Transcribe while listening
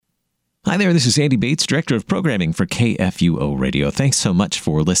Hi there, this is Andy Bates, Director of Programming for KFUO Radio. Thanks so much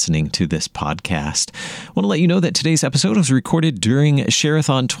for listening to this podcast. I want to let you know that today's episode was recorded during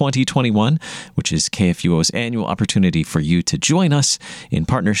Share-a-thon 2021, which is KFUO's annual opportunity for you to join us in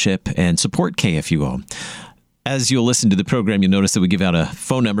partnership and support KFUO. As you'll listen to the program, you'll notice that we give out a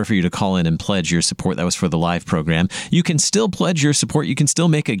phone number for you to call in and pledge your support. That was for the live program. You can still pledge your support. You can still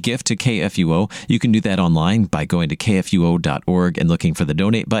make a gift to KFUO. You can do that online by going to kfuo.org and looking for the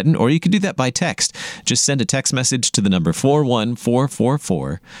donate button, or you can do that by text. Just send a text message to the number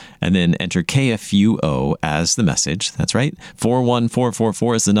 41444 and then enter KFUO as the message. That's right.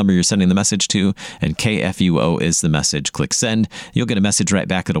 41444 is the number you're sending the message to, and KFUO is the message. Click send. You'll get a message right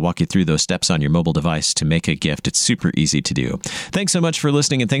back that'll walk you through those steps on your mobile device to make a gift. It's super easy to do. Thanks so much for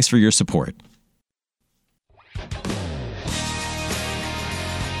listening, and thanks for your support.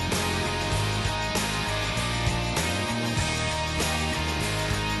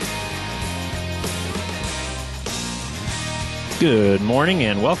 Good morning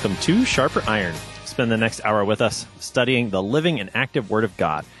and welcome to Sharper Iron. Spend the next hour with us studying the living and active Word of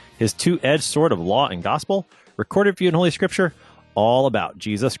God, His two-edged sword of law and gospel, recorded for you in Holy Scripture, all about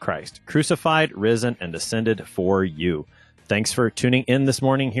Jesus Christ, crucified, risen, and ascended for you. Thanks for tuning in this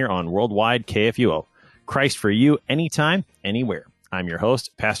morning here on Worldwide KFUO. Christ for you, anytime, anywhere. I'm your host,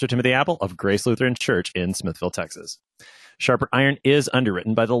 Pastor Timothy Apple of Grace Lutheran Church in Smithville, Texas. Sharper Iron is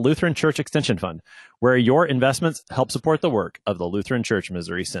underwritten by the Lutheran Church Extension Fund, where your investments help support the work of the Lutheran Church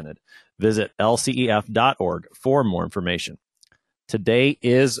Missouri Synod. Visit lcef.org for more information. Today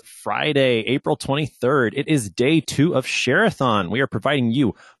is Friday, April 23rd. It is day 2 of Share-a-thon. We are providing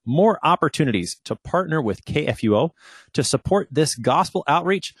you more opportunities to partner with KFUO to support this gospel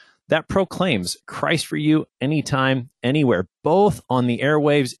outreach that proclaims Christ for you anytime, anywhere, both on the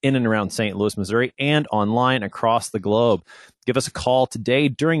airwaves in and around St. Louis, Missouri, and online across the globe. Give us a call today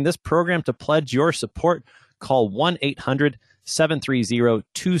during this program to pledge your support. Call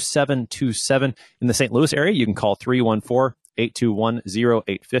 1-800-730-2727. In the St. Louis area, you can call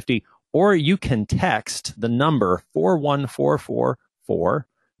 314-821-0850, or you can text the number 41444.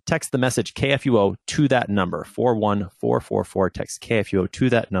 Text the message KFUO to that number, 41444. Text KFUO to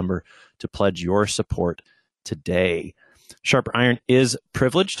that number to pledge your support today. Sharper Iron is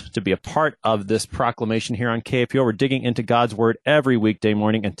privileged to be a part of this proclamation here on KFUO. We're digging into God's Word every weekday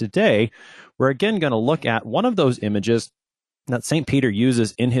morning, and today we're again going to look at one of those images that St. Peter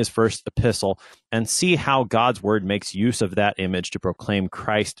uses in his first epistle and see how God's Word makes use of that image to proclaim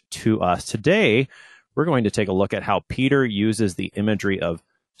Christ to us. Today, we're going to take a look at how Peter uses the imagery of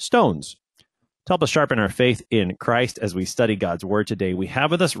stones to help us sharpen our faith in Christ as we study God's Word today. We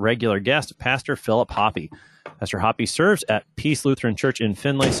have with us regular guest, Pastor Philip Hoppe. Pastor Hoppe serves at Peace Lutheran Church in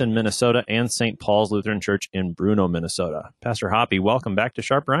Finlayson, Minnesota, and St. Paul's Lutheran Church in Bruno, Minnesota. Pastor Hoppe, welcome back to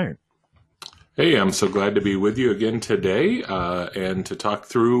Sharper Iron. Hey, I'm so glad to be with you again today and to talk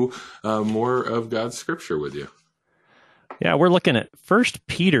through more of God's Scripture with you. Yeah, we're looking at 1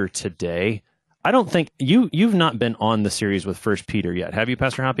 Peter today. I don't think you've not been on the series with 1 Peter yet, have you,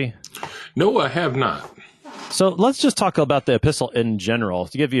 Pastor Hoppe? No, I have not. So let's just talk about the epistle in general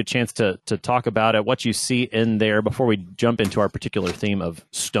to give you a chance to talk about it, what you see in there before we jump into our particular theme of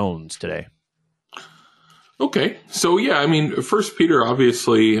stones today. Okay, so yeah, I mean, 1 Peter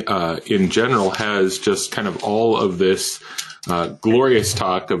obviously in general has just kind of all of this glorious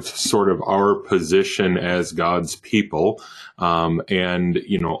talk of sort of our position as God's people, and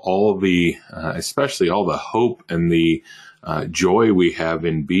you know, all the especially all the hope and the joy we have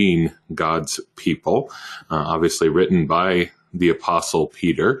in being God's people, obviously written by the Apostle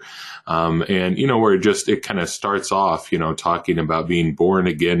Peter. And, you know, where it kind of starts off, you know, talking about being born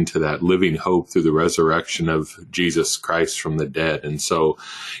again to that living hope through the resurrection of Jesus Christ from the dead. And so,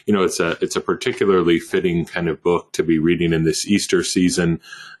 you know, it's a particularly fitting kind of book to be reading in this Easter season,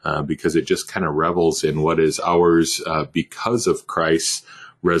 because it just kind of revels in what is ours because of Christ's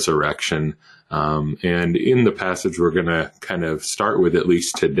resurrection. And in the passage we're going to kind of start with, at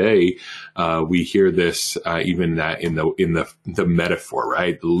least today, we hear this even that in the metaphor,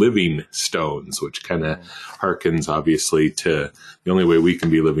 right? Living stones, which kind of harkens obviously to the only way we can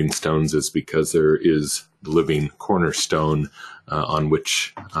be living stones is because there is the living cornerstone on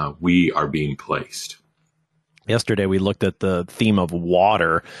which we are being placed. Yesterday, we looked at the theme of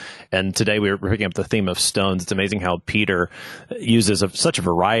water, and today we're picking up the theme of stones. It's amazing how Peter uses such a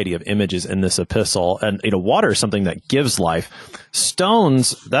variety of images in this epistle. And, you know, water is something that gives life.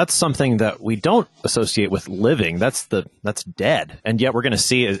 Stones, that's something that we don't associate with living. That's dead. And yet we're going to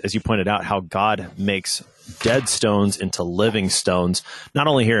see, as you pointed out, how God makes dead stones into living stones, not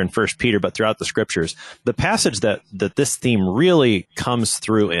only here in 1 Peter, but throughout the scriptures. The passage that this theme really comes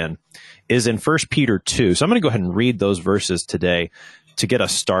through in is in 1 Peter 2. So I'm going to go ahead and read those verses today to get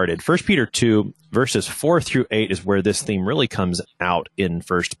us started. 1 Peter 2, verses 4 through 8 is where this theme really comes out in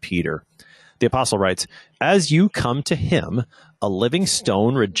 1 Peter. The apostle writes, "As you come to him, a living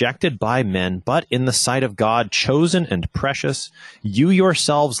stone rejected by men, but in the sight of God chosen and precious, you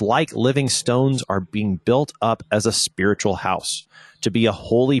yourselves, like living stones, are being built up as a spiritual house, to be a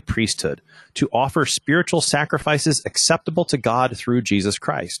holy priesthood, to offer spiritual sacrifices acceptable to God through Jesus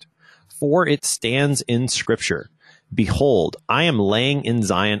Christ. For it stands in Scripture, 'Behold, I am laying in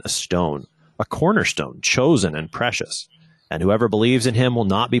Zion a stone, a cornerstone, chosen and precious, and whoever believes in him will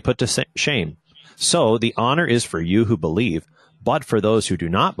not be put to shame. So the honor is for you who believe, but for those who do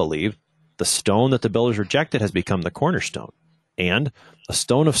not believe, the stone that the builders rejected has become the cornerstone, and a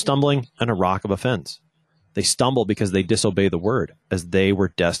stone of stumbling and a rock of offense. They stumble because they disobey the word, as they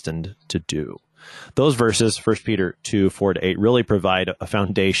were destined to do." Those verses, 1 Peter 2, 4 to 8, really provide a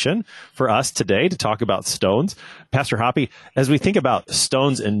foundation for us today to talk about stones. Pastor Hoppy, as we think about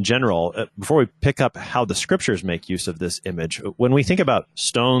stones in general, before we pick up how the scriptures make use of this image, when we think about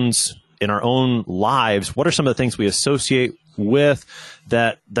stones in our own lives, what are some of the things we associate with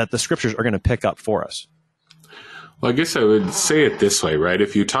that the scriptures are going to pick up for us? Well, I guess I would say it this way, right?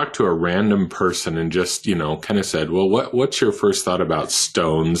 If you talk to a random person and just, kind of said, well, what's your first thought about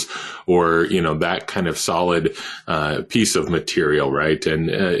stones or, that kind of solid piece of material, right?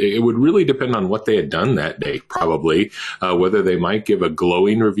 And it would really depend on what they had done that day, probably, whether they might give a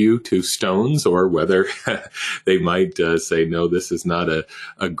glowing review to stones or whether they might say, no, this is not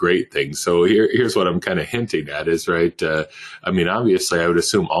a great thing. So here's what I'm kind of hinting at is, right, obviously I would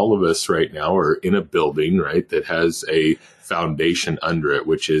assume all of us right now are in a building, right, that has a foundation under it,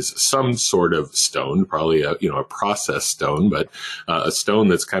 which is some sort of stone, probably a processed stone, but a stone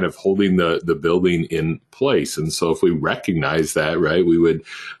that's kind of holding the building in place. And so if we recognize that, right, we would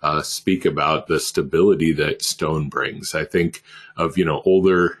speak about the stability that stone brings. I think of,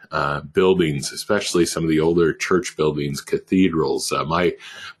 older buildings, especially some of the older church buildings, cathedrals.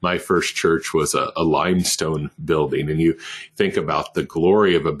 My first church was a limestone building, and you think about the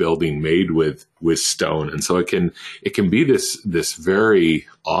glory of a building made with stone. And so it can be this very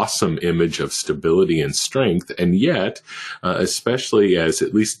awesome image of stability and strength. And yet, especially as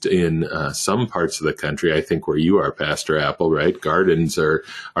at least in some parts of the country, I think where you are, Pastor Apple, right? Gardens are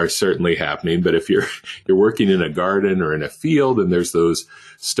certainly happening. But if you're working in a garden or in a field and there's those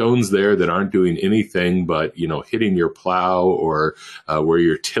stones there that aren't doing anything but, hitting your plow or where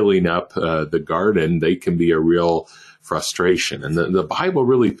you're tilling up the garden, they can be a real frustration. And the Bible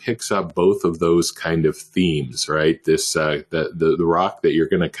really picks up both of those kind of themes, right? This, the rock that you're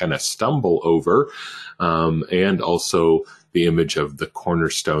going to kind of stumble over, and also the image of the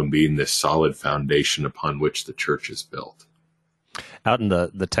cornerstone being this solid foundation upon which the church is built. Out in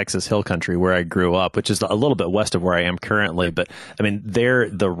the Texas Hill Country where I grew up, which is a little bit west of where I am currently, but there,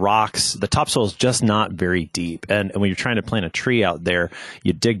 the rocks, the topsoil is just not very deep. And when you're trying to plant a tree out there,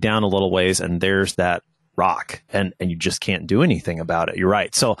 you dig down a little ways and there's that rock and you just can't do anything about it. You're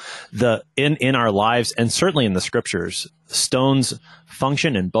right. So in our lives and certainly in the scriptures, stones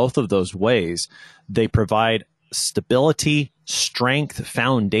function in both of those ways. They provide stability, strength,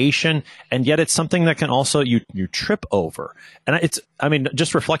 foundation, and yet it's something that can also you trip over. And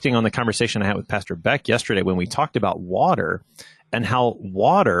just reflecting on the conversation I had with Pastor Beck yesterday when we talked about water and how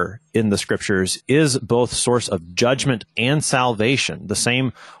water in the scriptures is both source of judgment and salvation. The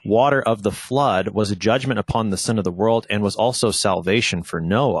same water of the flood was a judgment upon the sin of the world and was also salvation for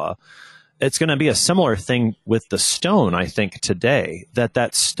Noah. It's going to be a similar thing with the stone, I think, today,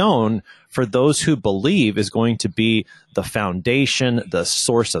 that stone, for those who believe, is going to be the foundation, the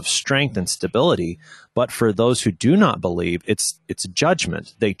source of strength and stability. But for those who do not believe, it's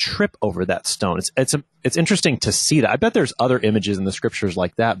judgment. They trip over that stone. It's interesting to see that. I bet there's other images in the scriptures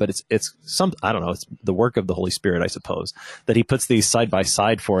like that, but it's I don't know, it's the work of the Holy Spirit, I suppose, that he puts these side by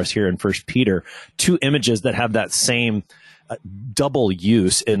side for us here in 1 Peter, two images that have that same double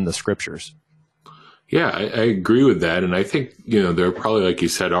use in the scriptures. Yeah, I agree with that. And I think, there are probably, like you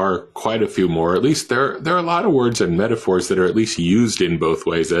said, are quite a few more. At least there are a lot of words and metaphors that are at least used in both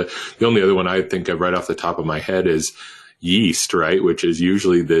ways. The only other one I think of right off the top of my head is yeast, right? Which is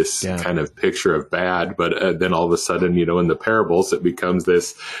usually this kind of picture of bad, but then all of a sudden, in the parables, it becomes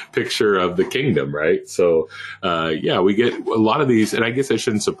this picture of the kingdom, right? So, we get a lot of these, and I guess I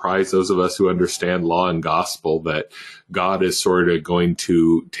shouldn't surprise those of us who understand law and gospel that God is sort of going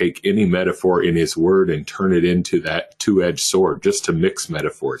to take any metaphor in his word and turn it into that two-edged sword, just to mix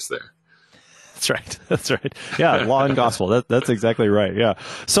metaphors there. That's right. That's right. Yeah, law and gospel. That's exactly right. Yeah.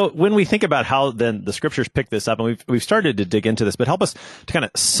 So when we think about how then the scriptures pick this up, and we've started to dig into this, but help us to kind of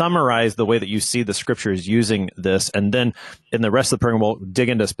summarize the way that you see the scriptures using this, and then in the rest of the program we'll dig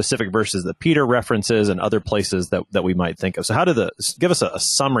into specific verses that Peter references and other places that we might think of. So give us a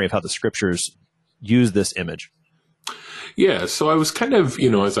summary of how the scriptures use this image. Yeah, so I was kind of,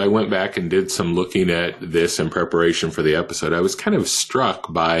 as I went back and did some looking at this in preparation for the episode, I was kind of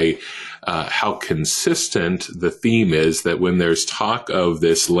struck by how consistent the theme is, that when there's talk of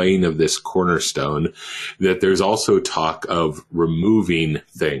this laying of this cornerstone, that there's also talk of removing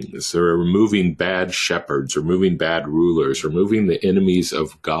things, or removing bad shepherds, removing bad rulers, removing the enemies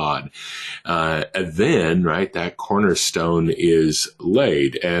of God. And then, right, that cornerstone is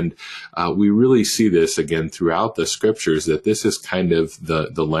laid. And we really see this again throughout the scriptures, that this is kind of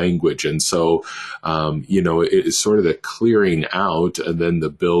the language. And so, it is sort of the clearing out and then the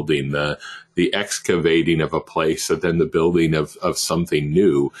building, the excavating of a place and then the building of something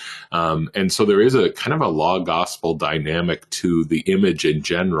new. And so there is a kind of a law gospel dynamic to the image in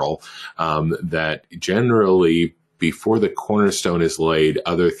general, that generally before the cornerstone is laid,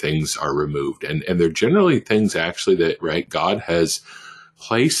 other things are removed. And they're generally things actually that, right, God has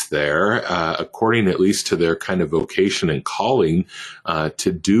placed there, according at least to their kind of vocation and calling,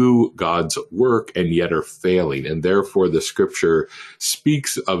 to do God's work, and yet are failing. And therefore the scripture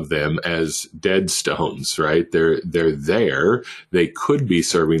speaks of them as dead stones, right? They're there. They could be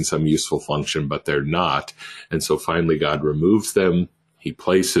serving some useful function, but they're not. And so finally God removes them. He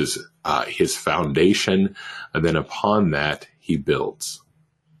places his foundation, and then upon that he builds.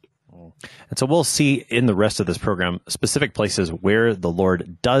 And so we'll see in the rest of this program specific places where the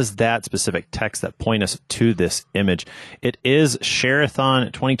Lord does that, specific texts that point us to this image. It is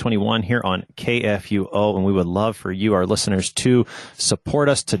Share-a-thon 2021 here on KFUO, and we would love for you, our listeners, to support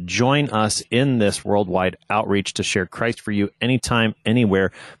us, to join us in this worldwide outreach to share Christ for you anytime,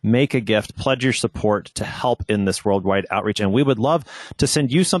 anywhere. Make a gift, pledge your support to help in this worldwide outreach, and we would love to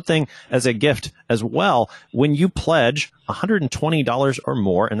send you something as a gift as well when you pledge $120 or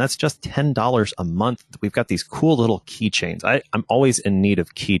more, and that's just $10 a month. We've got these cool little keychains. I'm always in need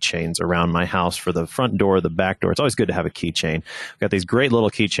of keychains around my house for the front door, the back door. It's always good to have a keychain. We've got these great little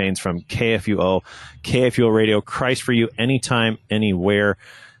keychains from KFUO, KFUO Radio, Christ for you, anytime, anywhere.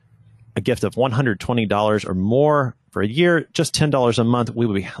 A gift of $120 or more for a year, just $10 a month. We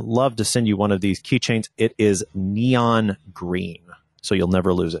would love to send you one of these keychains. It is neon green, so you'll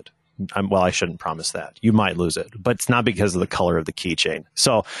never lose it. Well, I shouldn't promise that. You might lose it, but it's not because of the color of the keychain.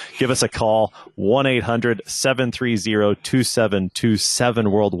 So give us a call,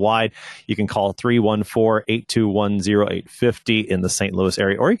 1-800-730-2727 worldwide. You can call 314-821-0850 in the St. Louis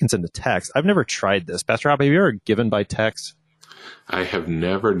area, or you can send a text. I've never tried this. Pastor Rob, have you ever given by text? I have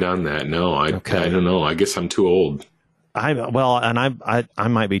never done that. No, I don't know. I guess I'm too old. I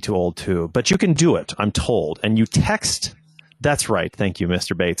might be too old too, but you can do it, I'm told. And you text. That's right. Thank you,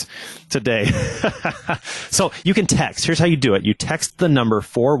 Mr. Bates, today. So you can text. Here's how you do it. You text the number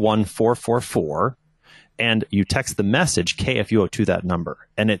 41444, and you text the message KFUO to that number,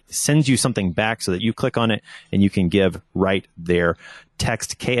 and it sends you something back so that you click on it and you can give right there.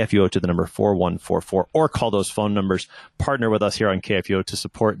 Text KFUO to the number 4144, or call those phone numbers. Partner with us here on KFUO to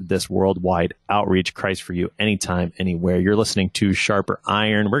support this worldwide outreach, Christ for you, anytime, anywhere. You're listening to Sharper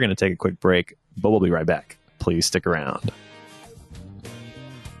Iron. We're going to take a quick break, but we'll be right back. Please stick around.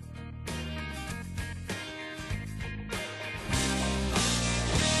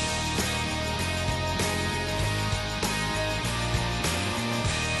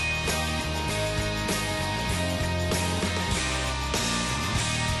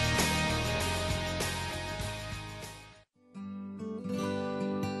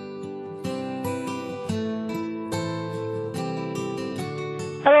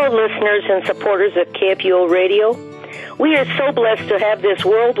 Hello, listeners and supporters of KFUO Radio. We are so blessed to have this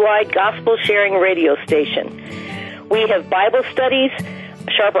worldwide gospel-sharing radio station. We have Bible studies,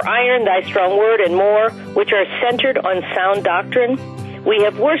 Sharper Iron, Thy Strong Word, and more, which are centered on sound doctrine. We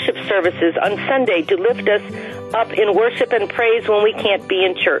have worship services on Sunday to lift us up in worship and praise when we can't be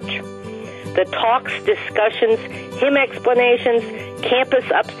in church. The talks, discussions, hymn explanations, campus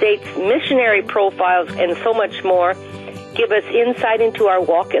updates, missionary profiles, and so much more give us insight into our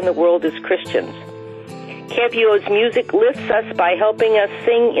walk in the world as Christians. KFUO's music lifts us by helping us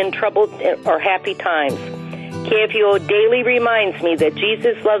sing in troubled or happy times. KFUO daily reminds me that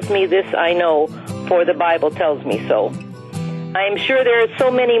Jesus loves me, this I know, for the Bible tells me so. I am sure there are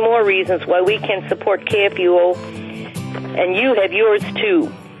so many more reasons why we can support KFUO, and you have yours too.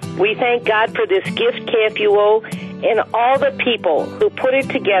 We thank God for this gift, KFUO, and all the people who put it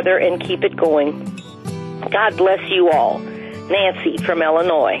together and keep it going. God bless you all. Nancy from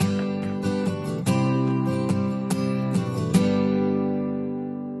Illinois.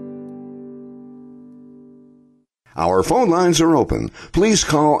 Our phone lines are open. Please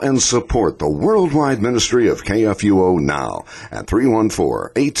call and support the worldwide ministry of KFUO now at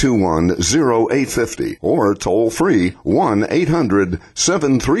 314-821-0850 or toll free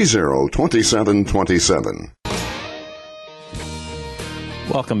 1-800-730-2727.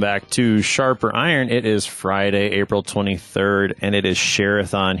 Welcome back to Sharper Iron. It is Friday, April 23rd, and it is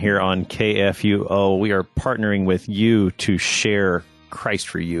Share-a-thon here on KFUO. We are partnering with you to share Christ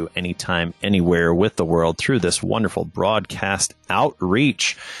for you anytime, anywhere with the world through this wonderful broadcast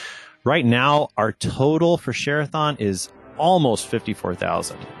outreach. Right now, our total for Share-a-thon is almost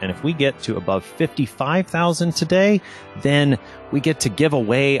 54,000. And if we get to above 55,000 today, then we get to give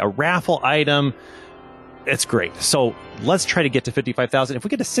away a raffle item. It's great. So let's try to get to 55,000. If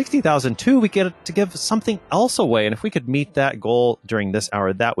we get to 60,000 too, we get to give something else away. And if we could meet that goal during this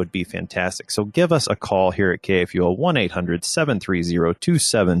hour, that would be fantastic. So give us a call here at KFUO,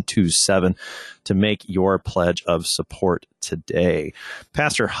 1-800-730-2727 to make your pledge of support today.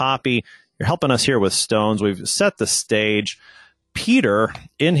 Pastor Hoppy, you're helping us here with stones. We've set the stage. Peter,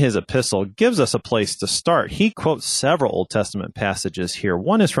 in his epistle, gives us a place to start. He quotes several Old Testament passages here.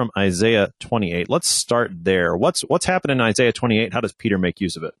 One is from Isaiah 28. Let's start there. What's happened in Isaiah 28? How does Peter make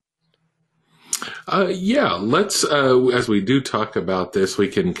use of it? Let's, as we do talk about this, we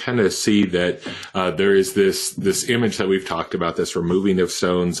can kind of see that there is this image that we've talked about, this removing of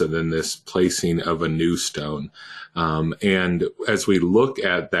stones and then this placing of a new stone. And as we look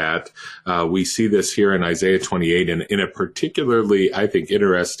at that, we see this here in Isaiah 28 in a particularly, I think,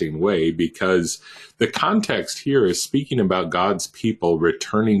 interesting way, because the context here is speaking about God's people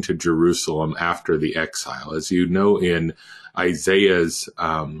returning to Jerusalem after the exile. As you know, in Isaiah's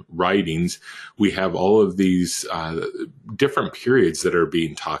writings, we have all of these different periods that are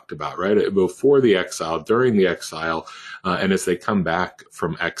being talked about, right? Before the exile, during the exile, and as they come back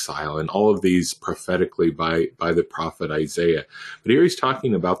from exile, and all of these prophetically by the prophet Isaiah. But here he's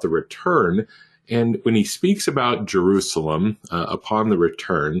talking about the return. And when he speaks about Jerusalem upon the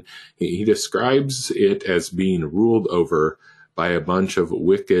return, he describes it as being ruled over by a bunch of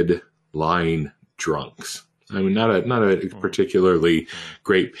wicked, lying drunks. I mean, not a particularly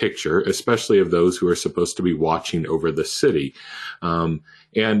great picture, especially of those who are supposed to be watching over the city.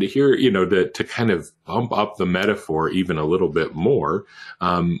 And here, to kind of bump up the metaphor even a little bit more,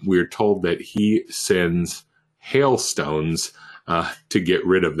 we're told that he sends hailstones to get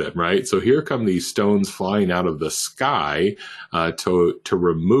rid of them, right? So here come these stones flying out of the sky to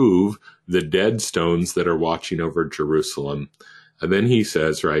remove the dead stones that are watching over Jerusalem. And then he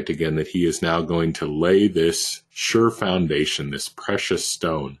says, right, again, that he is now going to lay this sure foundation, this precious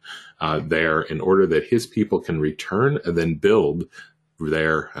stone there in order that his people can return and then build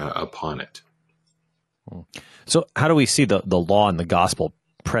there upon it. So how do we see the law and the gospel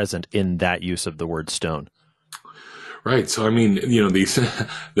present in that use of the word stone? Right. So, I mean, these,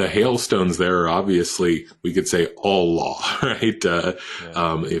 the hailstones there are obviously, we could say, all law, right?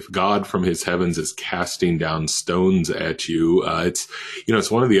 If God from his heavens is casting down stones at you, it's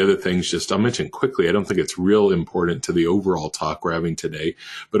one of the other things, I'll mention quickly, I don't think it's real important to the overall talk we're having today.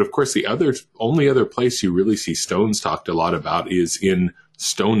 But of course, the only other place you really see stones talked a lot about is in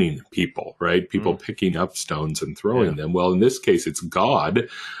stoning people, right? People picking up stones and throwing them. Well, in this case, it's God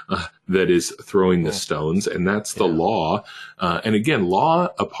that is throwing the stones, and that's the law. And again, law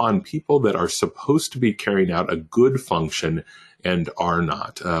upon people that are supposed to be carrying out a good function and are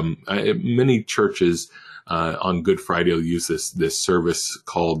not. Many churches on Good Friday will use this service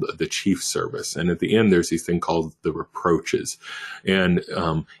called the chief service. And at the end, there's this thing called the reproaches. And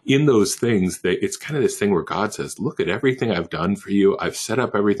in those things, it's kind of this thing where God says, look at everything I've done for you. I've set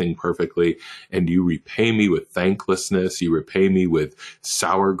up everything perfectly. And you repay me with thanklessness. You repay me with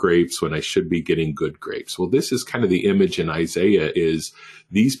sour grapes when I should be getting good grapes. Well, this is kind of the image in Isaiah is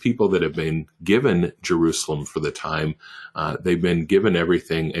these people that have been given Jerusalem for the time, they've been given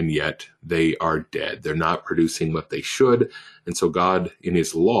everything, and yet they are dead. They're not producing what they should. And so God, in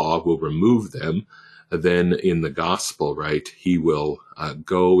his law, will remove them. Then in the gospel, right, he will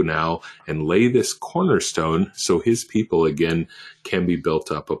go now and lay this cornerstone so his people again can be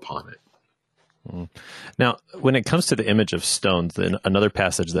built up upon it. Now, when it comes to the image of stones, then another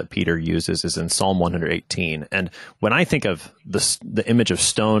passage that Peter uses is in Psalm 118. And when I think of the image of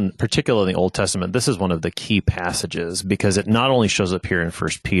stone, particularly in the Old Testament, this is one of the key passages because it not only shows up here in 1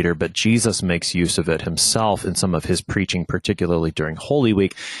 Peter, but Jesus makes use of it himself in some of his preaching, particularly during Holy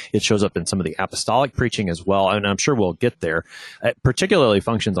Week. It shows up in some of the apostolic preaching as well, and I'm sure we'll get there. It particularly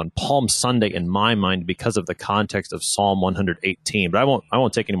functions on Palm Sunday in my mind because of the context of Psalm 118. But I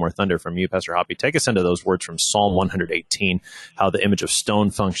won't take any more thunder from you, Pastor Hoppy. Take us into those words from Psalm 118, how the image of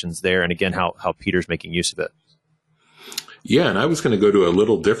stone functions there, and again, how Peter's making use of it. Yeah, and I was going to go to a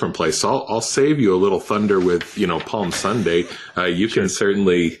little different place. So I'll save you a little thunder with, Palm Sunday. You can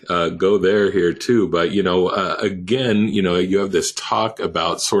certainly go there here too. But, again, you have this talk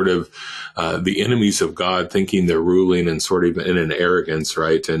about sort of the enemies of God thinking they're ruling and sort of in an arrogance,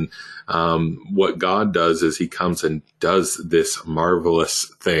 right? And what God does is he comes and does this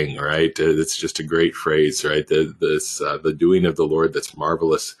marvelous thing, right? It's just a great phrase, right? The doing of the Lord that's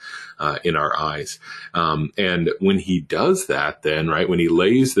marvelous in our eyes. And when he does that, then, right, when he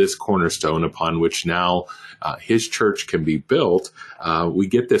lays this cornerstone upon which now his church can be built, we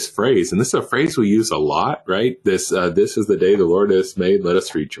get this phrase, and this is a phrase we use a lot, right? This is the day the Lord has made. Let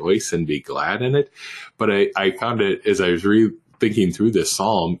us rejoice and be glad in it. But I found it as I was thinking through this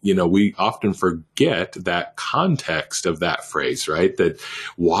psalm, we often forget that context of that phrase, right? That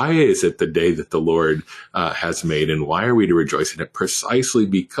why is it the day that the Lord has made, and why are we to rejoice in it? Precisely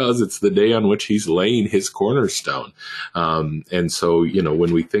because it's the day on which he's laying his cornerstone. And so,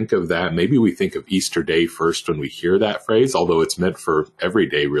 when we think of that, maybe we think of Easter Day first when we hear that phrase, although it's meant for every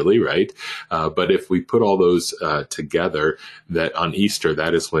day, really, right? But if we put all those together, that on Easter,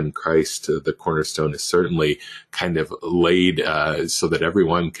 that is when Christ, the cornerstone, is certainly kind of laid so that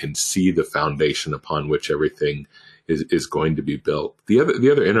everyone can see the foundation upon which everything is going to be built. The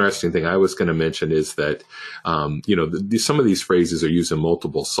other interesting thing I was going to mention is that, some of these phrases are used in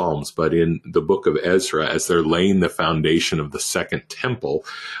multiple Psalms, but in the book of Ezra, as they're laying the foundation of the second temple,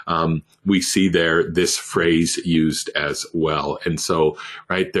 we see there this phrase used as well. And so,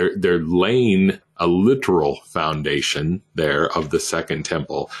 right, they're laying a literal foundation there of the second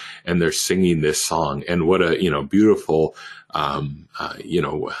temple, and they're singing this song. And what a, beautiful,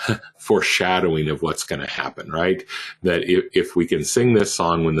 foreshadowing of what's going to happen, right? That if we can sing this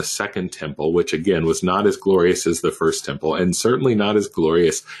song when the second temple, which again was not as glorious as the first temple, and certainly not as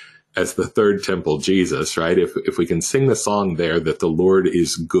glorious as the third temple, Jesus, right? If we can sing the song there that the Lord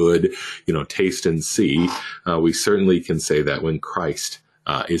is good, taste and see, we certainly can say that when Christ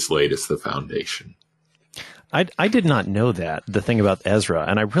is laid as the foundation. I did not know that, the thing about Ezra,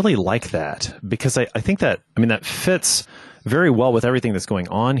 and I really like that because I think that fits very well with everything that's going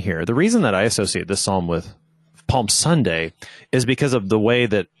on here. The reason that I associate this psalm with Palm Sunday is because of the way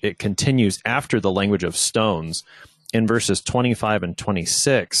that it continues after the language of stones. In verses 25 and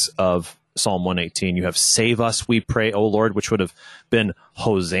 26 of Psalm 118, you have "Save us, we pray, O Lord," which would have been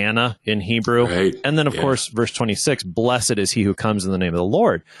Hosanna in Hebrew. Right. And then, of course, verse 26, "Blessed is he who comes in the name of the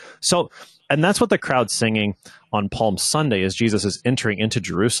Lord." So, and that's what the crowd's singing on Palm Sunday as Jesus is entering into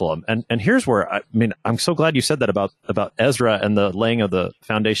Jerusalem. And here's where, I'm so glad you said that about Ezra and the laying of the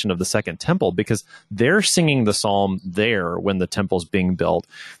foundation of the second temple, because they're singing the psalm there when the temple's being built.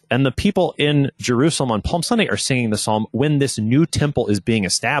 And the people in Jerusalem on Palm Sunday are singing the psalm when this new temple is being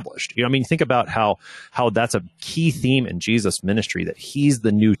established. Think about how that's a key theme in Jesus' ministry, that he's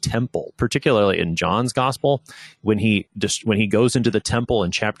the new temple, particularly in John's gospel, when he goes into the temple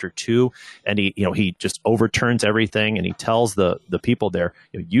in chapter 2 and he just overturns everything, and he tells the people there,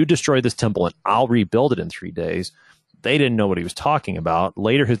 you destroy this temple and I'll rebuild it in 3 days. They didn't know what he was talking about.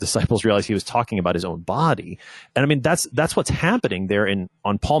 Later, his disciples realized he was talking about his own body. And that's what's happening there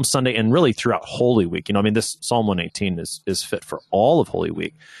on Palm Sunday and really throughout Holy Week. This Psalm 118 is fit for all of Holy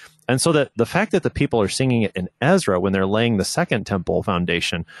Week. And so that the fact that the people are singing it in Ezra when they're laying the second temple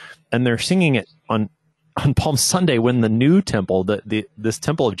foundation, and they're singing it on Palm Sunday when the new temple, this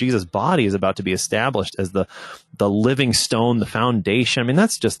temple of Jesus' body, is about to be established as the living stone, the foundation.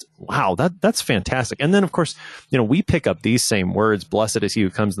 That's just, wow, that's fantastic. And then, of course, we pick up these same words, "Blessed is he who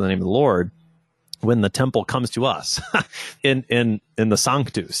comes in the name of the Lord," when the temple comes to us in the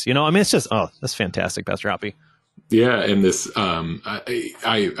Sanctus. It's just, that's fantastic, Pastor Hoppy. Yeah, and this,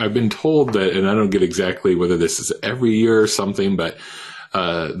 I've been told that, and I don't get exactly whether this is every year or something, but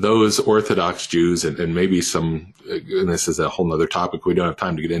those Orthodox Jews and maybe some, and this is a whole nother topic we don't have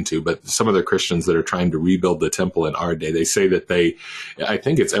time to get into, but some other Christians that are trying to rebuild the temple in our day, they say that I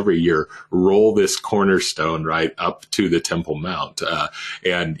think it's every year, roll this cornerstone right up to the Temple Mount,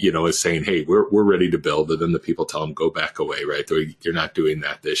 and, is saying, hey, we're ready to build. And then the people tell them, go back away, right? You're not doing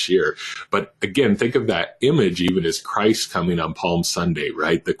that this year. But again, think of that image even as Christ coming on Palm Sunday,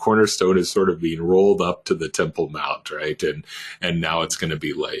 right? The cornerstone is sort of being rolled up to the Temple Mount, right? And now it's going to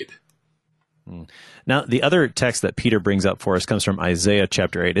be laid. Now, the other text that Peter brings up for us comes from Isaiah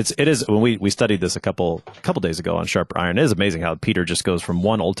chapter 8. It is when we studied this a couple days ago on Sharper Iron. It is amazing how Peter just goes from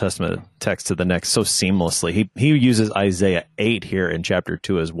one Old Testament text to the next so seamlessly. He uses Isaiah 8 here in chapter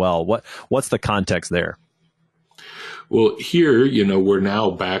 2 as well. What's the context there? Well, here, we're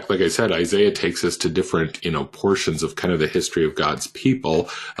now back. Like I said, Isaiah takes us to different, portions of kind of the history of God's people,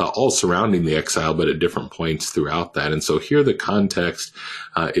 all surrounding the exile, but at different points throughout that. And so here the context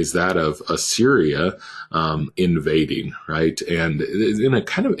is that of Assyria invading, right? And in a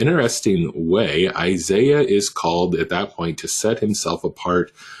kind of interesting way, Isaiah is called at that point to set himself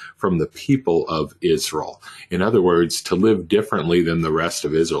apart from the people of Israel. In other words, to live differently than the rest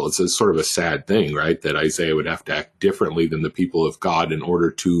of Israel. It's a sort of a sad thing, right? That Isaiah would have to act differently than the people of God in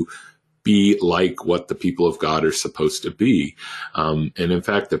order to be like what the people of God are supposed to be. And in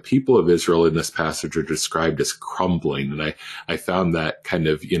fact, the people of Israel in this passage are described as crumbling. And I found that kind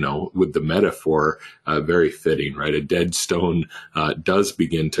of, with the metaphor, very fitting, right? A dead stone does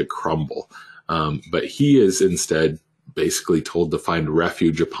begin to crumble. But he is instead basically told to find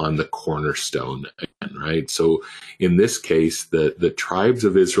refuge upon the cornerstone again, right? So in this case, the tribes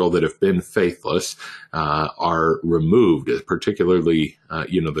of Israel that have been faithless are removed, particularly,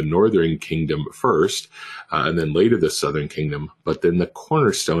 the northern kingdom first, and then later the southern kingdom, but then the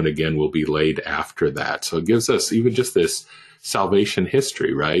cornerstone again will be laid after that. So it gives us even just this salvation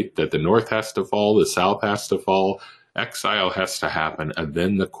history, right? That the north has to fall, the south has to fall, exile has to happen, and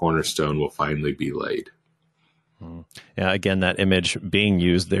then the cornerstone will finally be laid. Yeah, again, that image being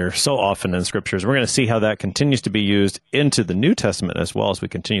used there so often in scriptures. We're going to see how that continues to be used into the New Testament as well as we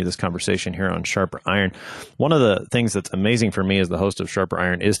continue this conversation here on Sharper Iron. One of the things that's amazing for me as the host of Sharper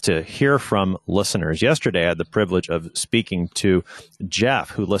Iron is to hear from listeners. Yesterday, I had the privilege of speaking to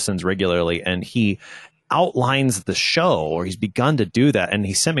Jeff, who listens regularly, and he outlines the show, or he's begun to do that. And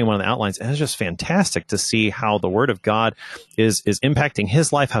he sent me one of the outlines, and it's just fantastic to see how the Word of God is impacting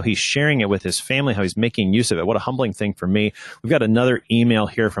his life, how he's sharing it with his family, how he's making use of it. What a humbling thing for me. We've got another email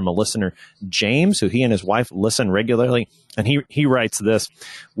here from a listener, James, who he and his wife listen regularly. And he writes this: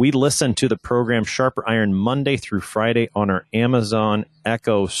 we listen to the program Sharper Iron Monday through Friday on our Amazon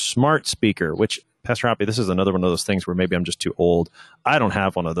Echo smart speaker, which, Pastor Hoppy, this is another one of those things where maybe I'm just too old. I don't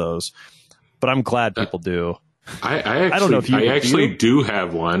have one of those, but I'm glad people do. I don't know if I actually do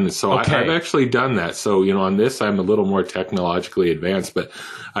have one. So okay. I've actually done that. So, on this, I'm a little more technologically advanced, but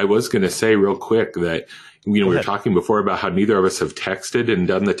I was going to say real quick that, we were talking before about how neither of us have texted and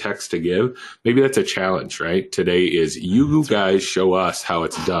done the text to give. Maybe that's a challenge, right? Today is you guys show us how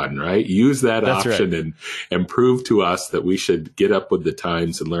it's done, right? Use that option and prove to us that we should get up with the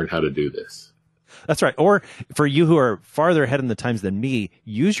times and learn how to do this. That's right. Or for you who are farther ahead in the times than me,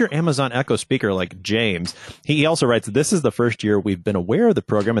 use your Amazon Echo speaker like James. He also writes, this is the first year we've been aware of the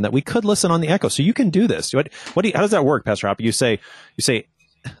program and that we could listen on the Echo. So you can do this. How does that work, Pastor Hoppy? You say,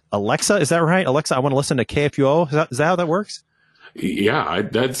 Alexa, is that right? Alexa, I want to listen to KFUO. Is that how that works? Yeah,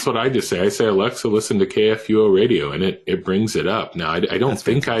 that's what I just say. I say, Alexa, listen to KFUO radio, and it brings it up. Now, I don't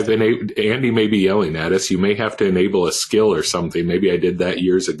think I've enabled, Andy may be yelling at us. You may have to enable a skill or something. Maybe I did that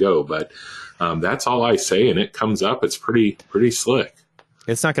years ago, but that's all I say, and it comes up. It's pretty slick.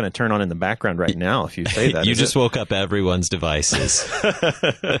 It's not going to turn on in the background right now if you say that. You just woke up everyone's devices.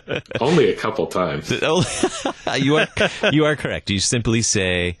 Only a couple times. You are correct. You simply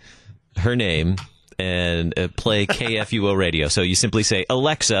say her name and play KFUO radio. So you simply say,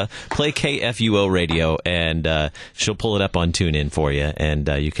 Alexa, play KFUO radio, and she'll pull it up on TuneIn for you, and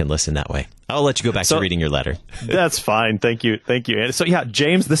you can listen that way. I'll let you go back to reading your letter. That's fine. Thank you. And so, yeah,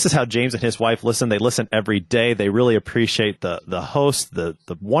 James, this is how James and his wife listen. They listen every day. They really appreciate the host, the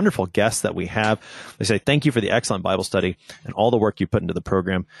wonderful guests that we have. They say, thank you for the excellent Bible study and all the work you put into the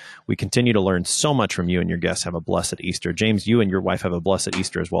program. We continue to learn so much from you and your guests. Have a blessed Easter. James, you and your wife have a blessed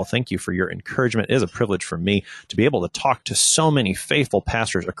Easter as well. Thank you for your encouragement. It is a privilege for me to be able to talk to so many faithful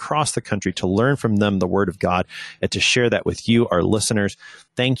pastors across the country, to learn from them the Word of God, and to share that with you, our listeners.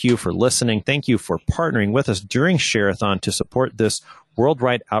 Thank you for listening. Thank you for partnering with us during Share-a-thon to support this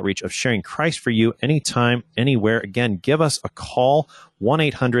worldwide outreach of sharing Christ for you anytime, anywhere. Again, give us a call,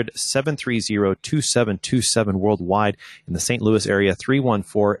 1-800-730-2727 worldwide. In the St. Louis area,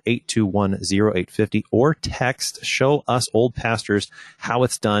 314-821-0850, or text Show Us Old Pastors How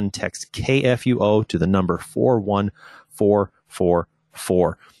It's Done. Text KFUO to the number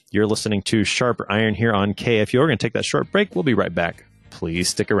 41444. You're listening to Sharper Iron here on KFUO. We're going to take that short break. We'll be right back. Please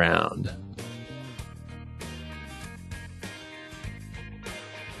stick around.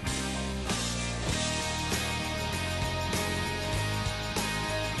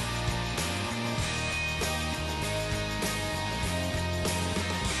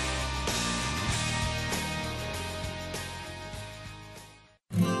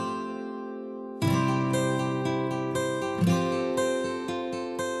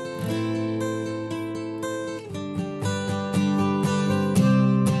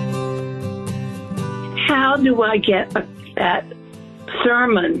 How do I get that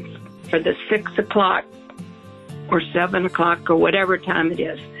sermon for the 6 o'clock or 7 o'clock or whatever time it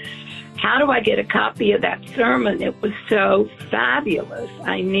is? How do I get a copy of that sermon? It was so fabulous.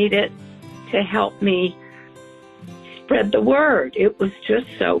 I need it to help me spread the word. It was just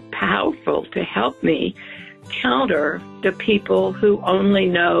so powerful to help me counter the people who only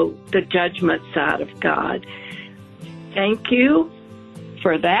know the judgment side of God. Thank you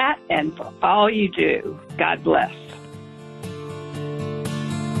for that and for all you do. God bless.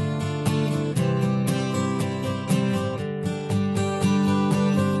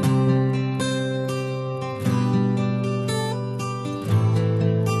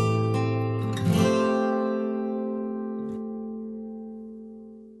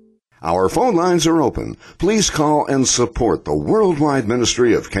 Our phone lines are open. Please call and support the worldwide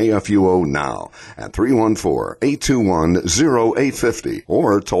ministry of KFUO now at 314-821-0850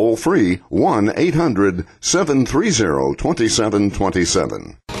 or toll free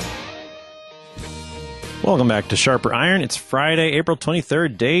 1-800-730-2727. Welcome back to Sharper Iron. It's Friday, April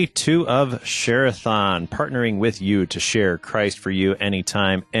 23rd, day 2 of Share-a-thon, partnering with you to share Christ for you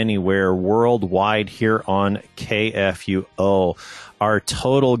anytime, anywhere, worldwide here on KFUO. Our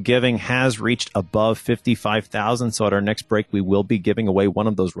total giving has reached above $55,000. So at our next break, we will be giving away one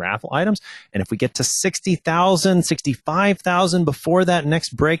of those raffle items. And if we get to $60,000, $65,000 before that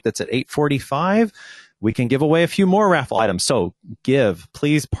next break, that's at 8:45, we can give away a few more raffle items. So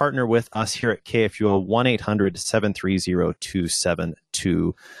please partner with us here at KFUO,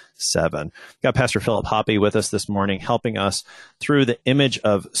 1-800-730-2727. Got Pastor Philip Hoppe with us this morning, helping us through the image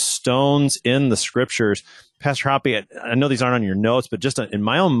of stones in the scriptures. Pastor Hoppe, I know these aren't on your notes, but just in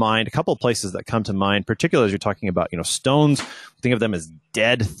my own mind, a couple of places that come to mind, particularly as you're talking about, stones, think of them as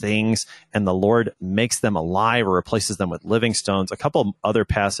dead things, and the Lord makes them alive or replaces them with living stones. A couple other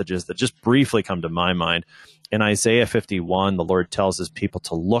passages that just briefly come to my mind. In Isaiah 51, the Lord tells his people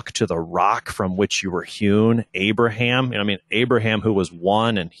to look to the rock from which you were hewn, Abraham. Abraham, who was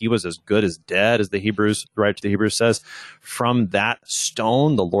one, and he was as good as dead, as the writer to the Hebrews says. From that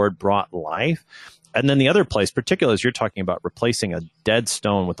stone, the Lord brought life. And then the other place, particularly as you're talking about replacing a dead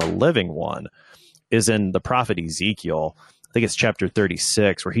stone with a living one, is in the prophet Ezekiel. I think it's chapter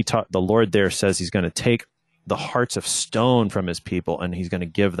 36, where the Lord there says he's going to take the hearts of stone from his people and he's going to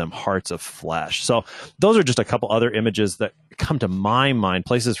give them hearts of flesh. So those are just a couple other images that come to my mind,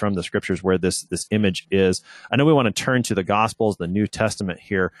 places from the scriptures where this image is. I know we want to turn to the Gospels, the New Testament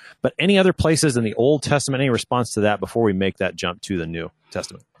here, but any other places in the Old Testament, any response to that before we make that jump to the New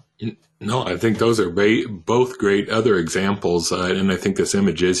Testament? No, I think those are both great other examples, and I think this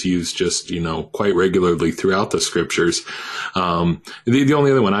image is used just, quite regularly throughout the scriptures. The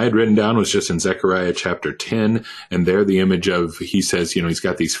only other one I had written down was just in Zechariah chapter 10, and there the image of, he says, he's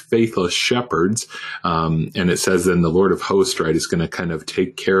got these faithless shepherds, and it says then the Lord of hosts, right, is going to kind of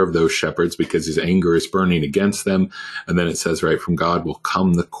take care of those shepherds because his anger is burning against them, and then it says, right, from God will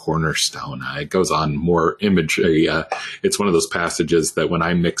come the cornerstone. It goes on more imagery. It's one of those passages that when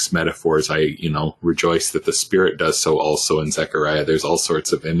I mix metaphors, I, rejoice that the Spirit does so also in Zechariah. There's all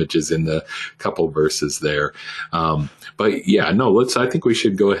sorts of images in the couple verses there. But yeah, no, I think we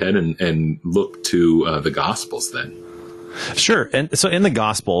should go ahead and look to the Gospels then. Sure. And so in the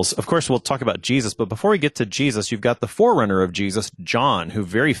Gospels, of course, we'll talk about Jesus. But before we get to Jesus, you've got the forerunner of Jesus, John, who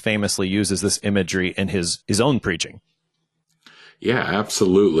very famously uses this imagery in his own preaching. Yeah,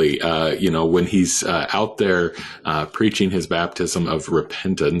 absolutely. When he's out there preaching his baptism of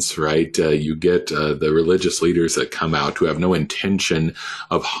repentance, right, you get the religious leaders that come out who have no intention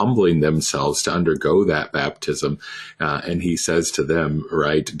of humbling themselves to undergo that baptism. And he says to them,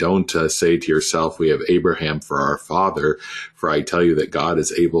 right, don't say to yourself, we have Abraham for our father, for I tell you that God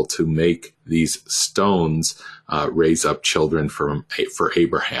is able to make these stones raise up children for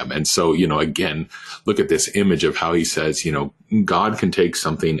Abraham. And so, again, look at this image of how he says, God can take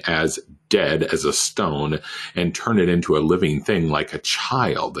something as dead as a stone and turn it into a living thing like a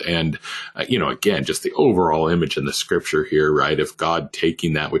child. And, again, just the overall image in the scripture here, right, of God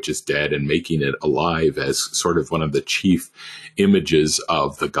taking that which is dead and making it alive as sort of one of the chief images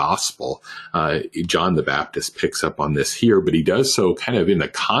of the gospel. John the Baptist picks up on this here, but he does so kind of in the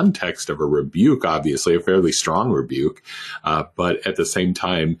context of a rebuke, obviously, a fairly strong rebuke. But at the same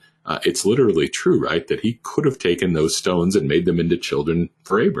time, it's literally true, right, that he could have taken those stones and made them into children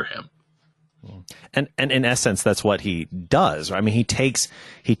for Abraham. And in essence, that's what he does. Right? I mean, he takes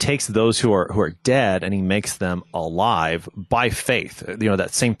those who are dead and he makes them alive by faith.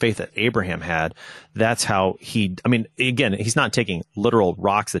 That same faith that Abraham had. That's how again, he's not taking literal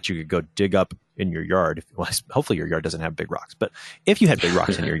rocks that you could go dig up in your yard. Well, hopefully your yard doesn't have big rocks, but if you had big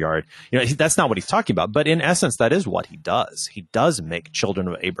rocks in your yard, that's not what he's talking about. But in essence, that is what he does. He does make children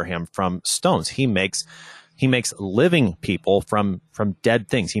of Abraham from stones. He makes living people from dead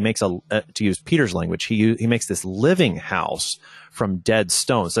things. He makes to use Peter's language, he makes this living house from dead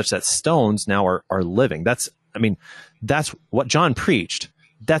stones, such that stones now are living. That's what John preached.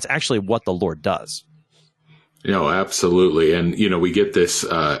 That's actually what the Lord does. Absolutely. And, we get this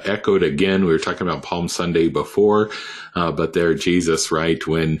echoed again. We were talking about Palm Sunday before, but there Jesus, right,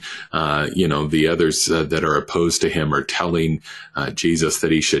 when, the others that are opposed to him are telling Jesus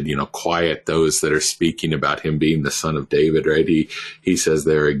that he should, quiet those that are speaking about him being the son of David, right? He says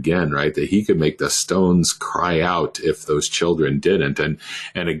there again, right, that he could make the stones cry out if those children didn't. And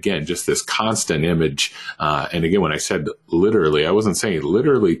again, just this constant image. And again, when I said literally, I wasn't saying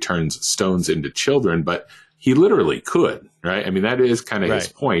literally turns stones into children, but he literally could, right? I mean, that is kind of his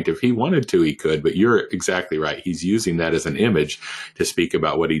point. If he wanted to, he could, but you're exactly right. He's using that as an image to speak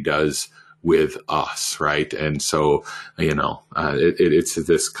about what he does with us, right? And so, it's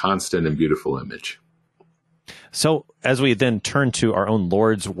this constant and beautiful image. So as we then turn to our own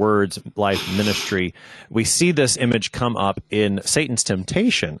Lord's Words Life ministry, we see this image come up in Satan's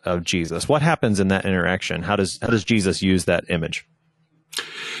temptation of Jesus. What happens in that interaction? How does Jesus use that image?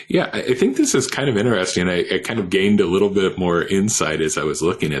 Yeah, I think this is kind of interesting. I kind of gained a little bit more insight as I was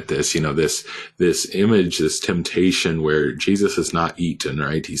looking at this, this image, this temptation where Jesus has not eaten,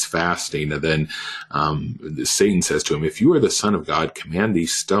 right? He's fasting. And then Satan says to him, if you are the Son of God, command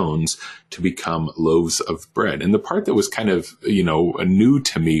these stones to become loaves of bread. And the part that was kind of, new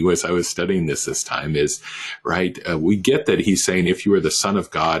to me as I was studying this time is, right, we get that he's saying, if you are the Son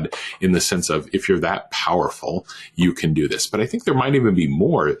of God, in the sense of, if you're that powerful, you can do this. But I think there might even be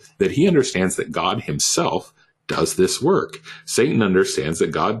more, that he understands that God himself does this work. Satan understands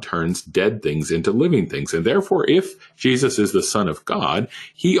that God turns dead things into living things. And therefore, if Jesus is the Son of God,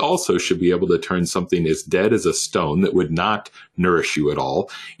 he also should be able to turn something as dead as a stone that would not nourish you at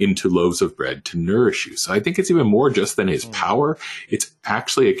all into loaves of bread to nourish you. So I think it's even more just than his power. It's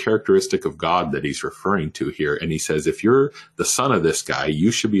actually a characteristic of God that he's referring to here. And he says, if you're the son of this guy,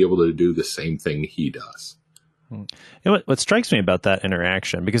 you should be able to do the same thing he does. What strikes me about that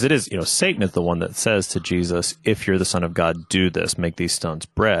interaction, because it is, Satan is the one that says to Jesus, if you're the Son of God, do this, make these stones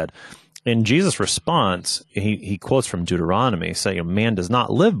bread. In Jesus' response, he quotes from Deuteronomy saying, man does not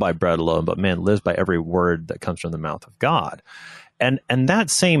live by bread alone, but man lives by every word that comes from the mouth of God. And that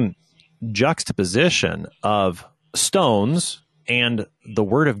same juxtaposition of stones and the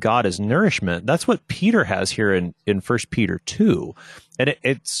word of God as nourishment, that's what Peter has here in 1 Peter 2. And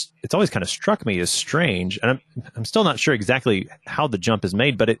it's always kind of struck me as strange. And I'm still not sure exactly how the jump is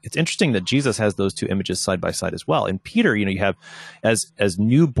made, but it's interesting that Jesus has those two images side by side as well. In Peter, you have as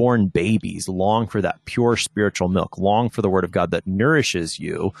newborn babies long for that pure spiritual milk, long for the word of God that nourishes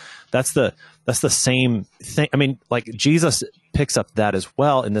you. That's the same thing. I mean, like Jesus picks up that as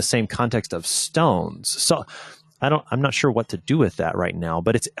well in the same context of stones. So I'm not sure what to do with that right now,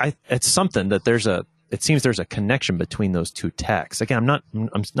 but it's something that it seems there's a connection between those two texts. Again, I'm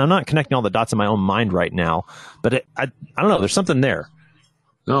not connecting all the dots in my own mind right now, but I don't know. There's something there.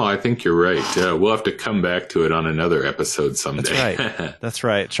 No, I think you're right. We'll have to come back to it on another episode someday. That's right. That's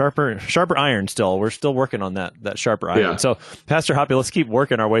right. Sharper iron still. We're still working on that sharper iron. Yeah. So, Pastor Hoppy, let's keep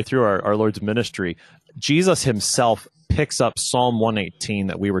working our way through our Lord's ministry. Jesus himself picks up Psalm 118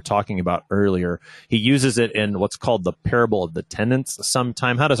 that we were talking about earlier. He uses it in what's called the parable of the tenants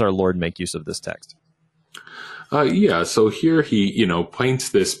sometime. How does our Lord make use of this text? Yeah, so here he, paints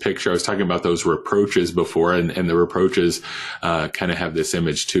this picture. I was talking about those reproaches before, and the reproaches kind of have this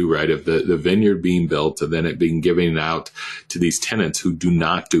image too, right, of the vineyard being built and then it being given out to these tenants who do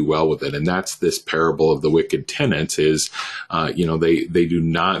not do well with it. And that's this parable of the wicked tenants is,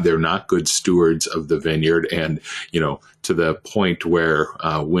 they're not good stewards of the vineyard. And, to the point where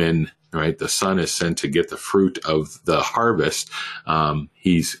when the son is sent to get the fruit of the harvest,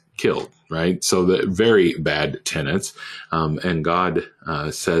 he's killed, right? So the very bad tenants. And God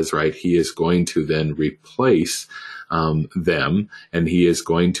says, right, he is going to then replace them. And he is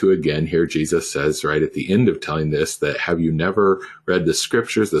going to, again, here Jesus says, right at the end of telling this, that have you never read the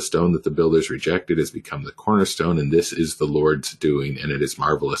scriptures? The stone that the builders rejected has become the cornerstone, and this is the Lord's doing, and it is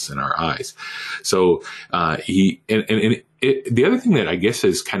marvelous in our eyes. So the other thing that I guess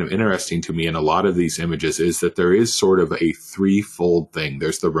is kind of interesting to me in a lot of these images is that there is sort of a threefold thing.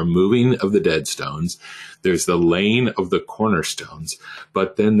 There's the removing of the dead stones, there's the laying of the cornerstones,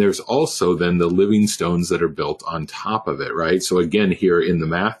 but then there's also then the living stones that are built on top of it, right? So again, here in the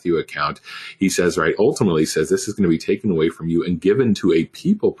Matthew account, he says, right, ultimately says this is going to be taken away from you and given to a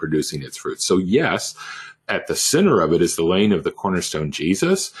people producing its fruit. So yes, at the center of it is the laying of the cornerstone,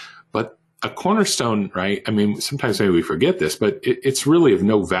 Jesus, but a cornerstone, right? I mean, sometimes maybe we forget this, but it's really of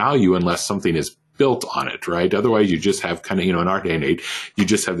no value unless something is built on it, right? Otherwise, you just have kind of, in our day and age, you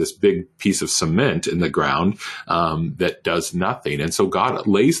just have this big piece of cement in the ground that does nothing. And so God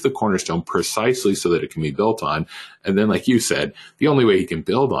lays the cornerstone precisely so that it can be built on. And then, like you said, the only way he can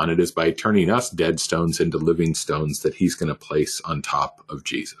build on it is by turning us dead stones into living stones that he's going to place on top of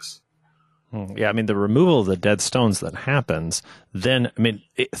Jesus. Yeah, I mean, the removal of the dead stones that happens, then,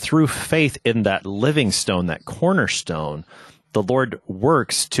 through faith in that living stone, that cornerstone, the Lord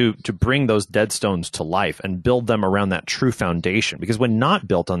works to bring those dead stones to life and build them around that true foundation. Because when not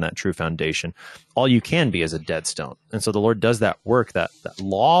built on that true foundation, all you can be is a dead stone. And so the Lord does that work, that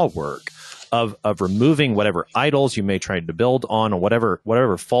law work of removing whatever idols you may try to build on, or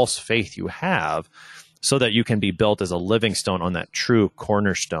whatever false faith you have, so that you can be built as a living stone on that true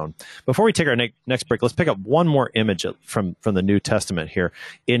cornerstone. Before we take our next break, let's pick up one more image from the New Testament here.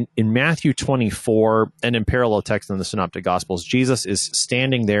 In Matthew 24, and in parallel text in the Synoptic Gospels, Jesus is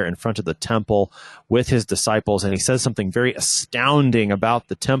standing there in front of the temple with his disciples, and he says something very astounding about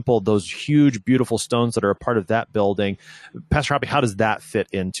the temple, those huge, beautiful stones that are a part of that building. Pastor Hoppy, how does that fit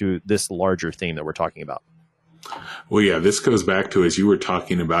into this larger theme that we're talking about? Well, yeah, this goes back to, as you were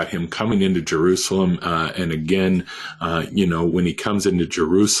talking about him coming into Jerusalem. And again, when he comes into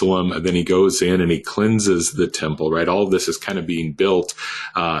Jerusalem, then he goes in and he cleanses the temple, right? All of this is kind of being built.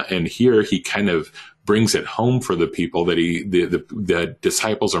 And here he kind of brings it home for the people that the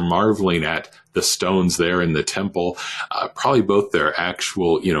disciples are marveling at the stones there in the temple, probably both their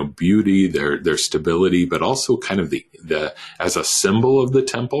actual, beauty, their stability, but also kind of the as a symbol of the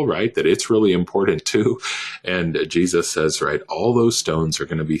temple, right? That it's really important too. And Jesus says, right, all those stones are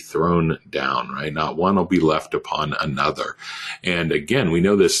going to be thrown down, right? Not one will be left upon another. And again, we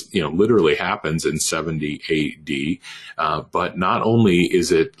know this, literally happens in 70 AD. But not only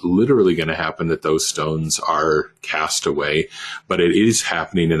is it literally going to happen that those stones are cast away, but it is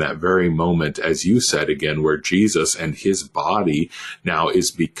happening in that very moment, as you said again, where Jesus and his body now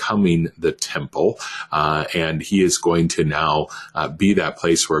is becoming the temple, and he is going to now be that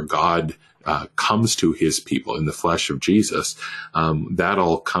place where God comes to his people in the flesh of Jesus. That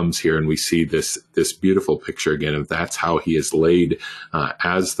all comes here, and we see this beautiful picture again of that's how he is laid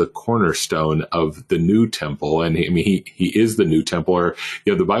as the cornerstone of the new temple. And he is the new temple, or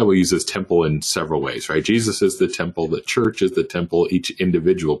the Bible uses temple in several ways, right? Jesus is the temple, the church is the temple, each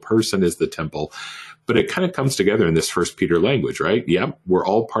individual person is the temple. But it kind of comes together in this First Peter language, right? Yeah, we're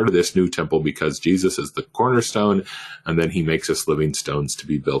all part of this new temple because Jesus is the cornerstone, and then he makes us living stones to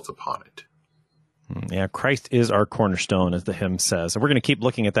be built upon it. Yeah, Christ is our cornerstone, as the hymn says. And we're going to keep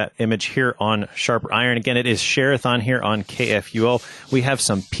looking at that image here on Sharper Iron. Again, it is Share-a-thon here on KFUO. We have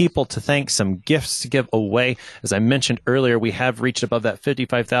some people to thank, some gifts to give away. As I mentioned earlier, we have reached above that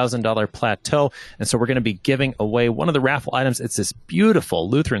 $55,000 plateau. And so we're going to be giving away one of the raffle items. It's this beautiful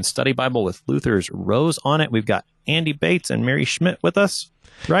Lutheran Study Bible with Luther's rose on it. We've got Andy Bates and Mary Schmidt with us.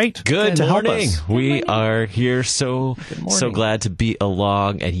 Right? Good morning. We are here so glad to be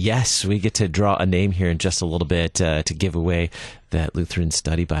along. And yes, we get to draw a name here in just a little bit to give away that Lutheran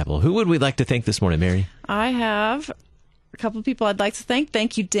Study Bible. Who would we like to thank this morning, Mary? I have a couple of people I'd like to thank.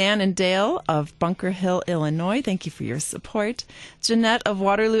 Thank you, Dan and Dale of Bunker Hill, Illinois. Thank you for your support. Jeanette of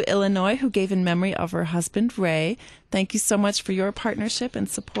Waterloo, Illinois, who gave in memory of her husband, Ray. Thank you so much for your partnership and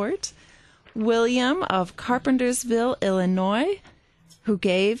support. William of Carpentersville, Illinois. who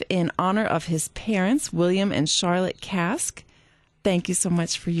gave in honor of his parents, William and Charlotte Cask. Thank you so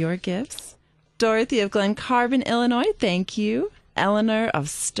much for your gifts. Dorothy of Glen Carbon, Illinois, thank you. Eleanor of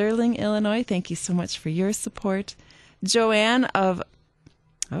Sterling, Illinois, thank you so much for your support. Joanne of,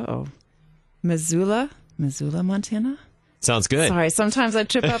 Missoula, Montana? Sounds good. Sorry, sometimes I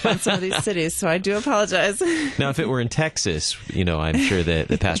trip up on some of these cities, so I do apologize. Now, if it were in Texas, I'm sure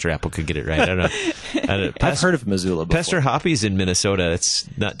that Pastor Apple could get it right. I don't know. I've heard of Missoula before. Pastor Hoppy's in Minnesota. It's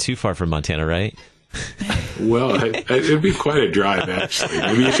not too far from Montana, right? Well, it'd be quite a drive, actually.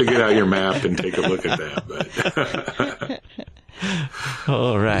 Maybe you should get out your map and take a look at that. But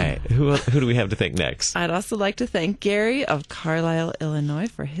All right. Who do we have to thank next? I'd also like to thank Gary of Carlisle, Illinois,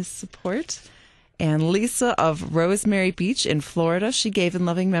 for his support. And Lisa of Rosemary Beach in Florida. She gave in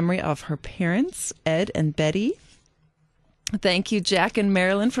loving memory of her parents, Ed and Betty. Thank you, Jack and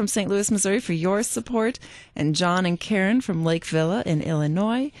Marilyn from St. Louis, Missouri, for your support. And John and Karen from Lake Villa in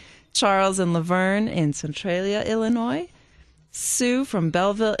Illinois. Charles and Laverne in Centralia, Illinois. Sue from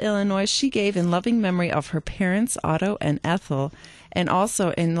Belleville, Illinois. She gave in loving memory of her parents, Otto and Ethel, and also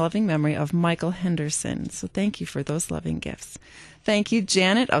in loving memory of Michael Henderson. So thank you for those loving gifts. Thank you,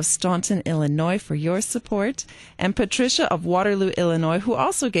 Janet of Staunton, Illinois, for your support, and Patricia of Waterloo, Illinois, who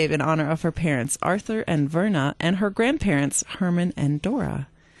also gave in honor of her parents, Arthur and Verna, and her grandparents, Herman and Dora.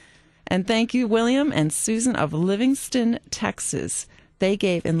 And thank you, William and Susan of Livingston, Texas. They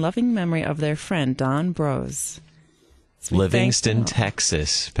gave in loving memory of their friend, Don Brose. So Livingston,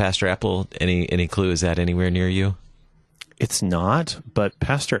 Texas. Pastor Apple, any clue? Is that anywhere near you? It's not, but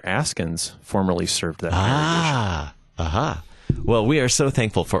Pastor Askins formerly served that congregation. Well, we are so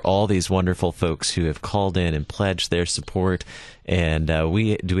thankful for all these wonderful folks who have called in and pledged their support. And do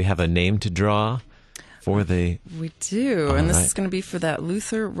we have a name to draw for the... We do, all and this right. is going to be for that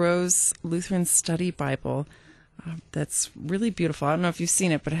Luther Rose Lutheran Study Bible. That's really beautiful. I don't know if you've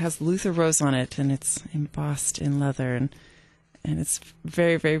seen it, but it has Luther Rose on it, and it's embossed in leather, and it's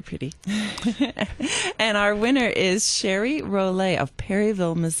very, very pretty. And our winner is Sherry Rollet of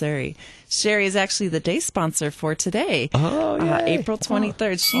Perryville, Missouri. Sherry is actually the day sponsor for today, April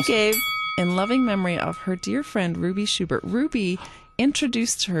 23rd. She gave in loving memory of her dear friend, Ruby Schubert. Ruby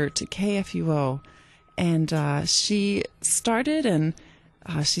introduced her to KFUO, and she started and...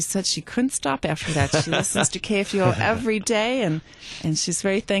 she said she couldn't stop after that. She listens to KFUO every day, and she's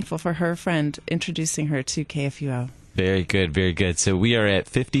very thankful for her friend introducing her to KFUO. Very good, very good. So we are at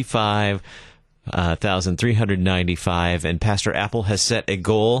 55,395, and Pastor Apple has set a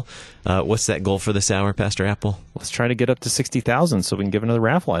goal. What's that goal for this hour, Pastor Apple? Let's try to get up to 60,000 so we can give another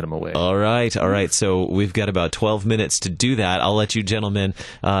raffle item away. All right. So we've got about 12 minutes to do that. I'll let you gentlemen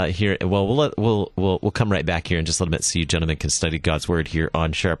here. Well, we'll come right back here in just a little bit so you gentlemen can study God's Word here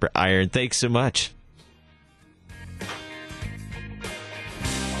on Sharper Iron. Thanks so much.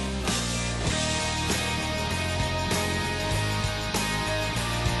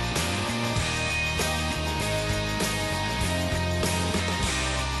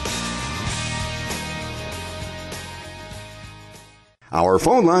 Our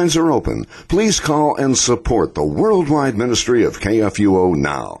phone lines are open. Please call and support the worldwide ministry of KFUO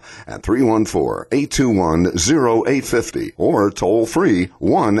now at 314-821-0850 or toll free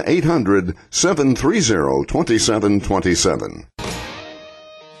 1-800-730-2727.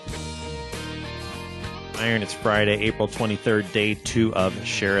 Iron, it's Friday, April 23rd, day 2 of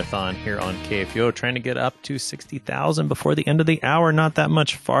Share-a-thon here on KFUO, trying to get up to 60,000 before the end of the hour. Not that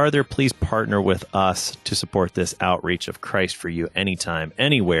much farther. Please partner with us to support this outreach of Christ for you anytime,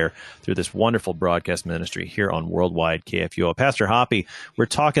 anywhere through this wonderful broadcast ministry here on Worldwide KFUO. Pastor Hoppy, we're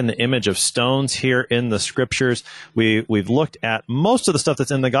talking the image of stones here in the Scriptures. We've looked at most of the stuff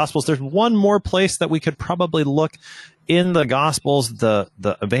that's in the Gospels. There's one more place that we could probably look in the Gospels. The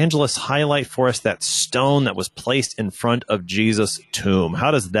evangelists highlight for us that stone that was placed in front of Jesus' tomb.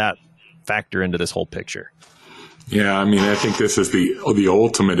 How does that factor into this whole picture? Yeah, I mean, I think this is the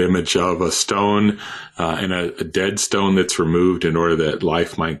ultimate image of a stone and a dead stone that's removed in order that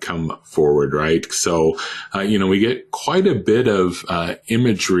life might come forward, right? So, we get quite a bit of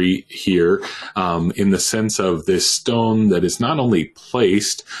imagery here in the sense of this stone that is not only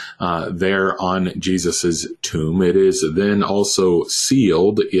placed there on Jesus's tomb, it is then also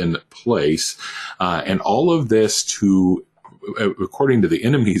sealed in place, and all of this according to the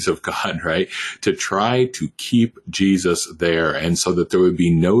enemies of God, right, to try to keep Jesus there, and so that there would be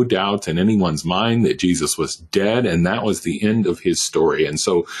no doubt in anyone's mind that Jesus was dead, and that was the end of his story. And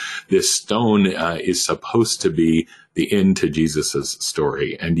so this stone is supposed to be the end to Jesus's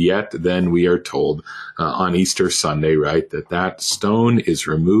story. And yet then we are told on Easter Sunday, right, that stone is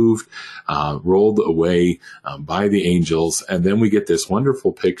removed, rolled away by the angels. And then we get this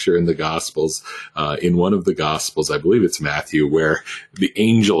wonderful picture in the Gospels, in one of the Gospels, I believe it's Matthew, where the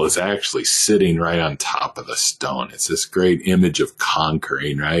angel is actually sitting right on top of the stone. It's this great image of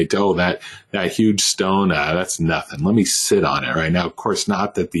conquering, right? Oh, that huge stone, that's nothing. Let me sit on it right now. Of course,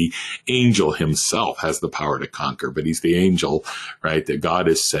 not that the angel himself has the power to conquer, but he's the angel, right, that God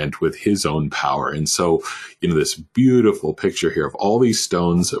has sent with his own power. And so, this beautiful picture here of all these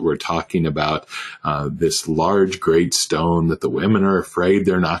stones that we're talking about, this large, great stone that the women are afraid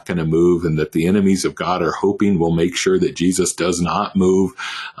they're not going to move, and that the enemies of God are hoping will make sure that Jesus does not move.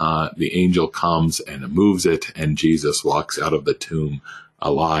 The angel comes and moves it, and Jesus walks out of the tomb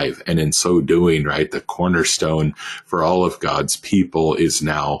alive. And in so doing, right, the cornerstone for all of God's people is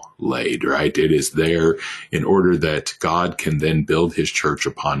now laid, right? It is there in order that God can then build his church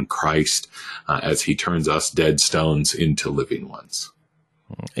upon Christ as he turns us dead stones into living ones.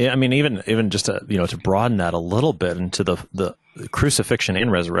 Yeah, I mean, even just to broaden that a little bit into the crucifixion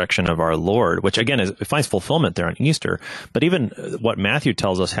and resurrection of our Lord, which again it finds fulfillment there on Easter. But even what Matthew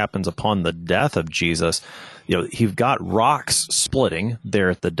tells us happens upon the death of Jesus. You've got rocks splitting there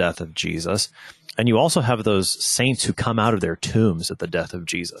at the death of Jesus, and you also have those saints who come out of their tombs at the death of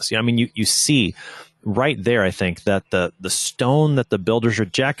Jesus. I mean, you see right there, I think, that the stone that the builders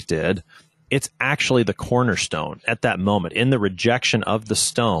rejected, it's actually the cornerstone at that moment. In the rejection of the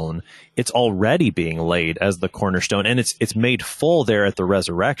stone, it's already being laid as the cornerstone, and it's made full there at the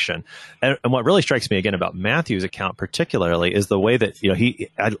resurrection. And what really strikes me again about Matthew's account particularly is the way that,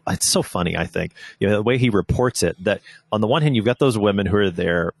 it's so funny, I think, the way he reports it, that on the one hand, you've got those women who are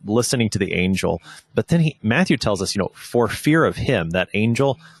there listening to the angel, but then Matthew tells us, for fear of him, that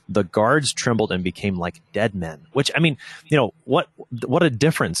angel, the guards trembled and became like dead men, which, I mean, what a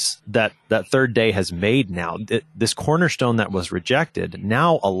difference that third day has made now. This cornerstone that was rejected,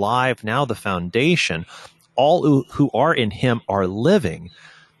 now alive, now the foundation, all who are in him are living.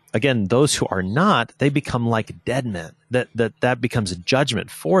 Again, those who are not, they become like dead men. That becomes a judgment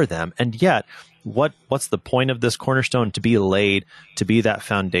for them. And yet, what's the point of this cornerstone? To be laid, to be that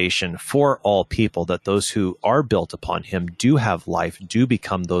foundation for all people, that those who are built upon him do have life, do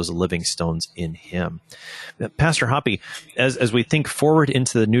become those living stones in him. Pastor Hoppy, as we think forward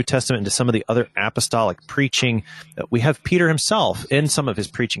into the New Testament, into some of the other apostolic preaching, we have Peter himself in some of his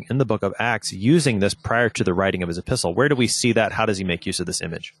preaching in the book of Acts using this prior to the writing of his epistle. Where do we see that? How does he make use of this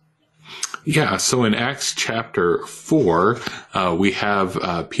image? Yeah, so in Acts chapter 4, we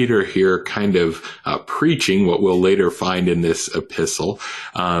have Peter here kind of preaching what we'll later find in this epistle.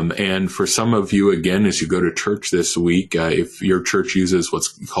 And for some of you, again, as you go to church this week, if your church uses what's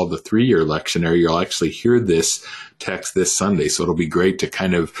called the 3-year lectionary, you'll actually hear this text this Sunday. So it'll be great to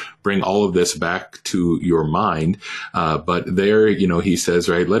kind of bring all of this back to your mind. But there, he says,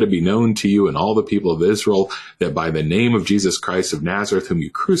 right, let it be known to you and all the people of Israel that by the name of Jesus Christ of Nazareth, whom you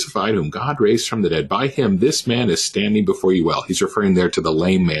crucified, whom God raised from the dead, by him, this man is standing before you well. He's referring there to the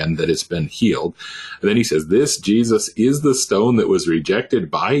lame man that has been healed. And then he says, this Jesus is the stone that was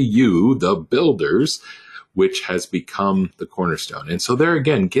rejected by you, the builders, which has become the cornerstone. And so there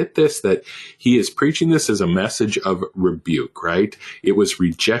again, get this, that he is preaching this as a message of rebuke, right? It was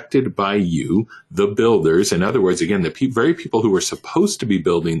rejected by you, the builders. In other words, again, the very people who were supposed to be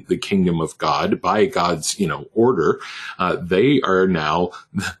building the kingdom of God by God's, order,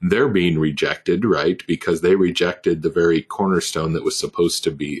 they're being rejected, right? Because they rejected the very cornerstone that was supposed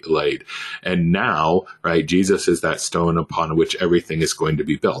to be laid. And now, right, Jesus is that stone upon which everything is going to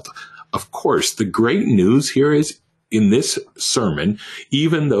be built. Of course, the great news here is in this sermon,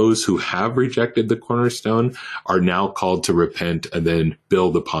 even those who have rejected the cornerstone are now called to repent and then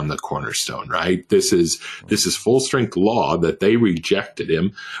build upon the cornerstone, right? This is full strength law that they rejected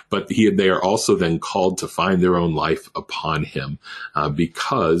him, but they are also then called to find their own life upon him,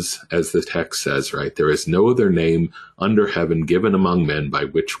 because, as the text says, right, there is no other name under heaven given among men by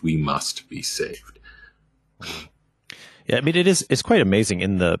which we must be saved. Yeah, I mean, it's quite amazing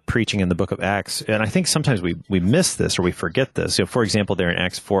in the preaching in the book of Acts. And I think sometimes we miss this or we forget this. For example, there in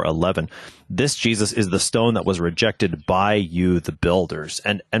Acts 4:11, this Jesus is the stone that was rejected by you, the builders.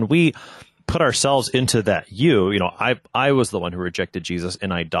 And we put ourselves into that I was the one who rejected Jesus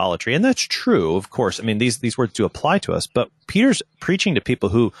in idolatry. And that's true, of course. I mean, these words do apply to us. But Peter's preaching to people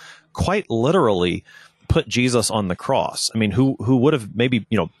who quite literally put Jesus on the cross. I mean, who would have maybe,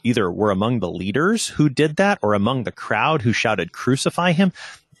 either were among the leaders who did that or among the crowd who shouted, crucify him.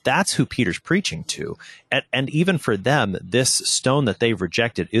 that's who Peter's preaching to. And even for them, this stone that they've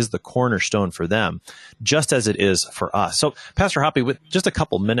rejected is the cornerstone for them, just as it is for us. So, Pastor Hoppy, with just a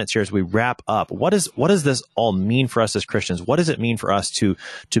couple minutes here as we wrap up, what does this all mean for us as Christians? What does it mean for us to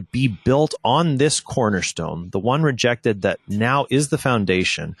be built on this cornerstone, the one rejected that now is the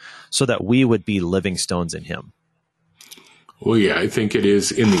foundation, so that we would be living stones in him? Well, yeah, I think it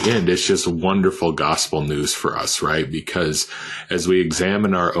is, in the end, it's just wonderful gospel news for us, right? Because as we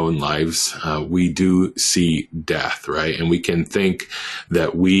examine our own lives, we do see death, right? And we can think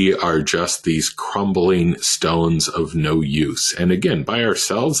that we are just these crumbling stones of no use. And again, by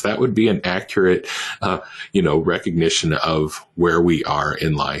ourselves, that would be an accurate, recognition of where we are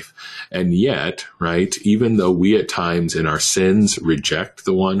in life. And yet, right, even though we at times in our sins reject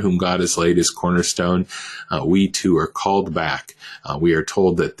the one whom God has laid as cornerstone, we too are called back. We are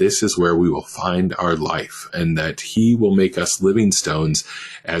told that this is where we will find our life, and that he will make us living stones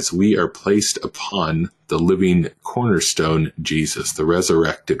as we are placed upon the living cornerstone, Jesus, the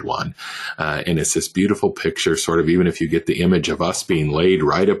resurrected one. And it's this beautiful picture, sort of, even if you get the image of us being laid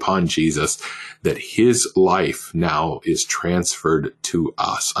right upon Jesus, that his life now is transferred to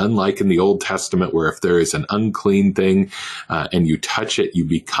us. Unlike in the Old Testament, where if there is an unclean thing and you touch it, you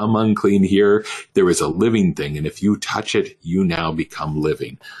become unclean. Here, there is a living thing. And if you touch it, you now become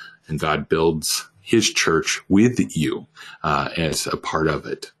living. And God builds his church with you as a part of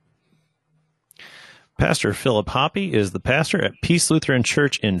it. Pastor Philip Hoppy is the pastor at Peace Lutheran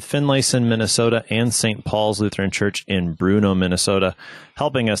Church in Finlayson, Minnesota, and St. Paul's Lutheran Church in Bruno, Minnesota,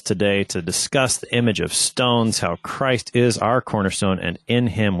 helping us today to discuss the image of stones, how Christ is our cornerstone, and in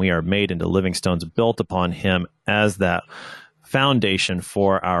him we are made into living stones, built upon him as that foundation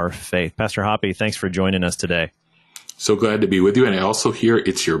for our faith. Pastor Hoppy, thanks for joining us today. So glad to be with you. And I also hear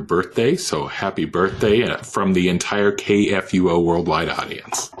it's your birthday, so happy birthday from the entire KFUO worldwide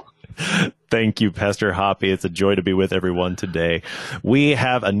audience. Thank you, Pastor Hoppy. It's a joy to be with everyone today. We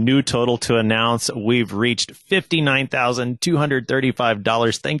have a new total to announce. We've reached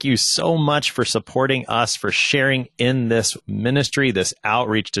 $59,235. Thank you so much for supporting us, for sharing in this ministry, this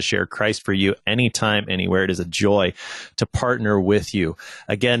outreach to share Christ for you anytime, anywhere. It is a joy to partner with you.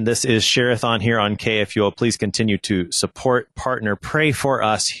 Again, this is Share-a-thon here on KFUO. Please continue to support, partner, pray for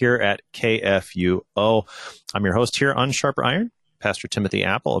us here at KFUO. I'm your host here on Sharper Iron, Pastor Timothy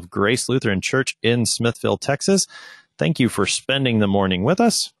Apple of Grace Lutheran Church in Smithville, Texas. Thank you for spending the morning with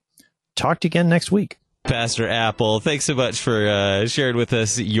us. Talk to you again next week. Pastor Apple, thanks so much for sharing with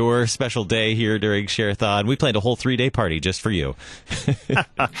us your special day here during Share-a-thon. We planned a whole 3-day party just for you.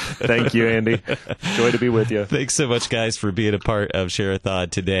 Thank you, Andy. Joy to be with you. Thanks so much, guys, for being a part of Share-a-thon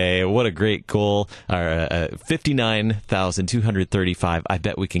today. What a great goal. $59,235. I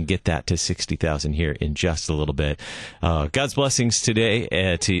bet we can get that to $60,000 here in just a little bit. God's blessings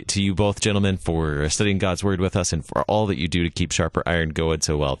today to you both, gentlemen, for studying God's Word with us and for all that you do to keep Sharper Iron going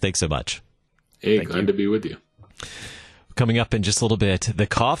so well. Thanks so much. Hey, glad to be with you. Coming up in just a little bit, the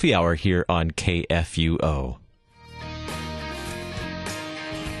coffee hour here on KFUO.